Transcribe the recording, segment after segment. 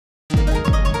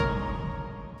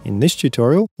In this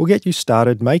tutorial, we'll get you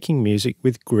started making music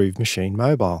with Groove Machine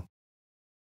Mobile.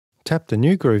 Tap the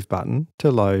New Groove button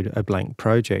to load a blank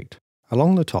project.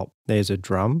 Along the top, there's a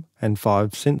drum and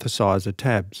 5 synthesizer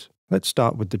tabs. Let's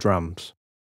start with the drums.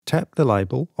 Tap the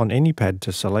label on any pad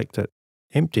to select it.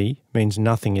 Empty means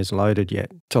nothing is loaded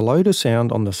yet. To load a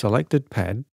sound on the selected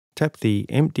pad, tap the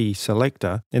Empty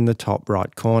selector in the top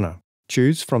right corner.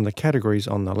 Choose from the categories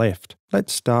on the left.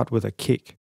 Let's start with a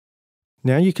kick.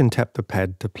 Now you can tap the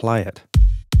pad to play it.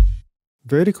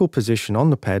 Vertical position on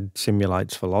the pad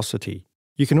simulates velocity.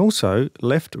 You can also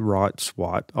left-right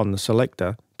swipe on the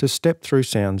selector to step through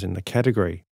sounds in the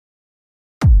category.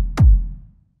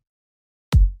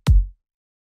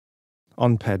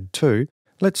 On pad 2,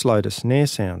 let's load a snare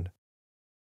sound.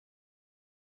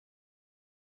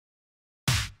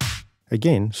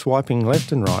 Again, swiping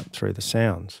left and right through the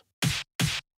sounds.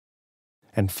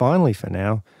 And finally for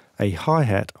now, a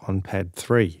hi-hat on pad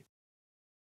 3.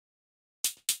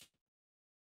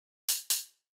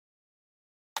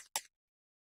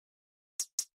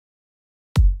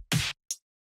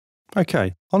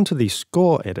 Okay, onto the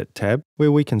Score Edit tab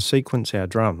where we can sequence our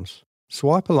drums.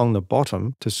 Swipe along the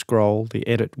bottom to scroll the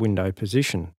edit window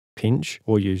position. Pinch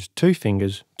or use 2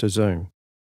 fingers to zoom.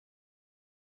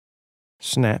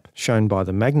 Snap, shown by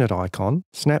the magnet icon,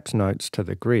 snaps notes to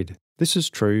the grid. This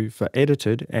is true for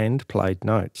edited and played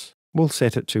notes. We'll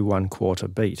set it to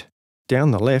 1/4 beat. Down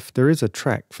the left there is a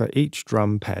track for each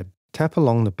drum pad. Tap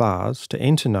along the bars to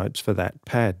enter notes for that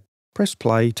pad. Press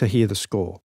play to hear the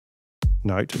score.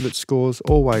 Note that scores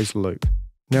always loop.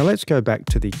 Now let's go back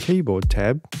to the Keyboard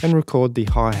tab and record the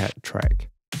hi-hat track.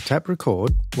 Tap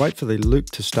record, wait for the loop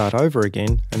to start over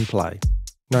again and play.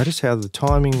 Notice how the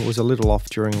timing was a little off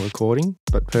during recording,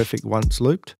 but perfect once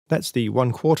looped. That's the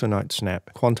 1/4 note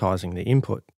snap, quantizing the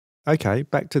input. Okay,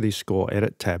 back to the Score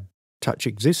Edit tab. Touch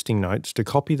existing notes to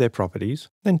copy their properties,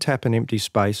 then tap an empty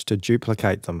space to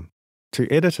duplicate them. To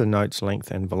edit a note's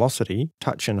length and velocity,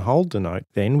 touch and hold the note,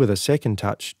 then with a second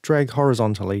touch, drag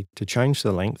horizontally to change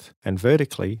the length and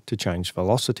vertically to change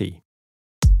velocity.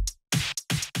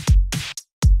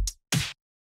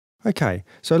 Okay,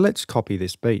 so let's copy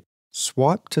this beat.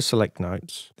 Swipe to select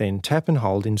notes, then tap and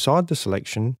hold inside the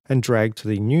selection and drag to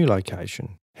the new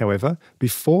location. However,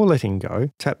 before letting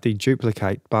go, tap the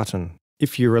Duplicate button.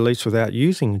 If you release without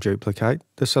using Duplicate,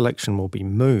 the selection will be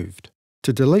moved.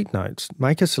 To delete notes,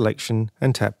 make a selection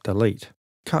and tap Delete.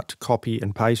 Cut, copy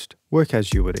and paste work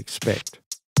as you would expect.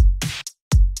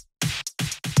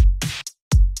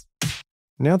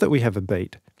 Now that we have a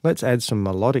beat, let's add some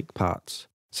melodic parts.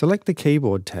 Select the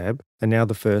Keyboard tab and now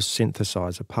the first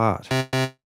synthesizer part.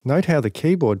 Note how the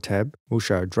Keyboard tab will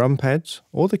show drum pads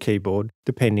or the keyboard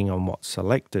depending on what's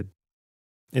selected.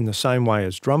 In the same way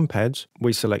as drum pads,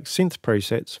 we select synth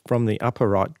presets from the upper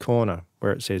right corner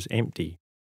where it says Empty.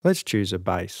 Let's choose a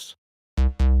bass.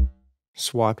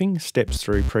 Swiping steps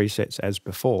through presets as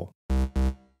before.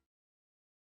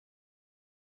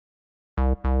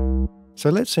 So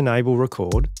let's enable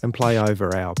record and play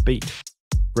over our beat.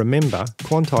 Remember,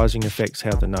 quantizing affects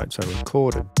how the notes are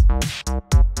recorded.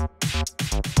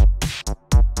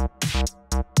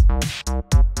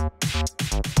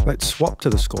 Let's swap to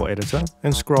the score editor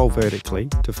and scroll vertically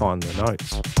to find the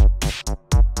notes.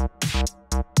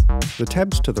 The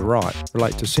tabs to the right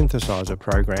relate to synthesizer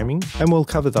programming, and we'll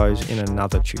cover those in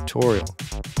another tutorial.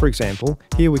 For example,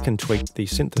 here we can tweak the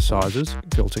synthesizer's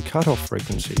filter cutoff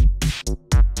frequency.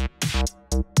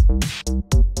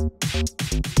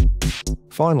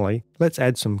 Finally, let's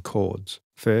add some chords.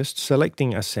 First,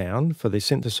 selecting a sound for the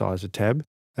synthesizer tab,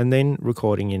 and then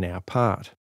recording in our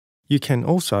part. You can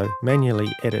also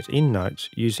manually edit in notes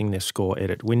using the Score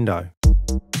Edit window.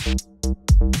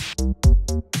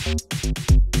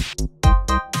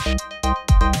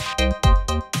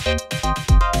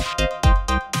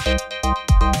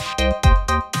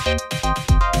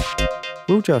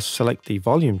 We'll just select the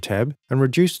Volume tab and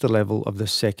reduce the level of the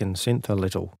second synth a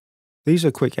little. These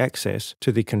are quick access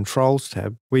to the Controls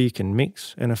tab where you can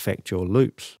mix and affect your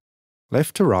loops.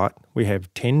 Left to right, we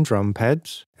have 10 drum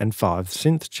pads and 5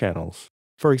 synth channels.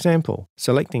 For example,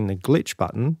 selecting the Glitch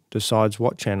button decides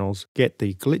what channels get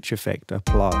the glitch effect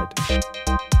applied.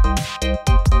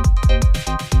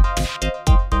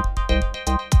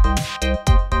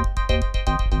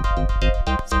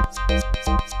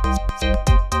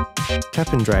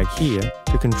 Tap and drag here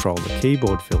to control the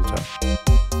keyboard filter.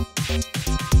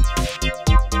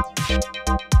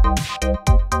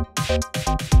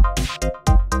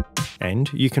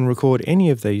 And you can record any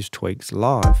of these tweaks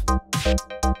live.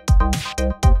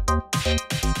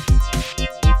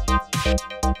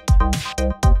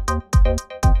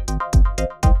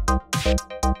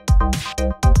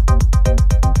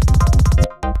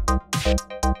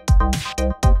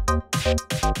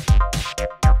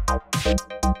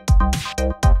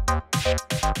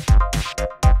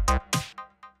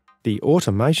 The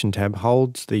Automation tab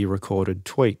holds the recorded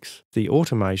tweaks. The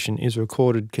automation is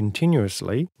recorded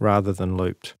continuously rather than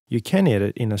looped. You can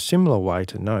edit in a similar way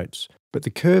to notes, but the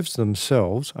curves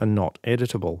themselves are not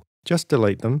editable. Just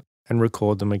delete them and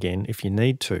record them again if you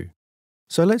need to.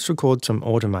 So let's record some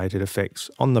automated effects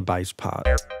on the bass part.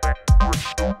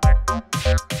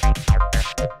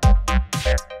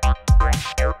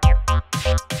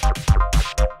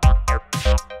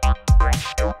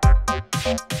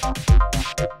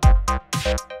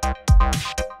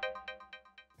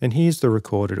 And here's the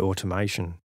recorded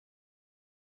automation.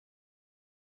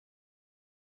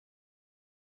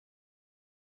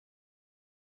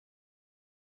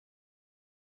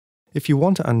 If you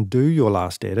want to undo your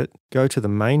last edit, go to the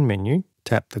main menu,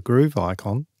 tap the groove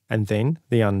icon, and then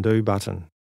the undo button.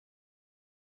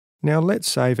 Now let's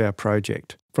save our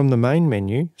project. From the main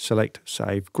menu, select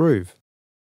Save Groove.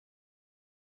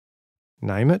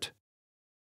 Name it.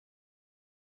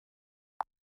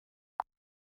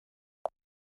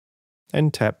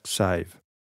 And tap Save.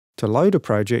 To load a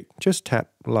project, just tap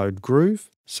Load Groove,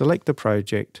 select the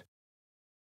project,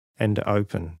 and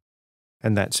Open.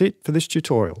 And that's it for this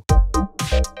tutorial.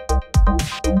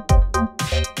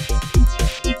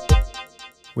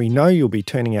 We know you'll be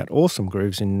turning out awesome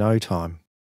grooves in no time.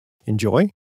 Enjoy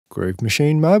Groove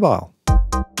Machine Mobile.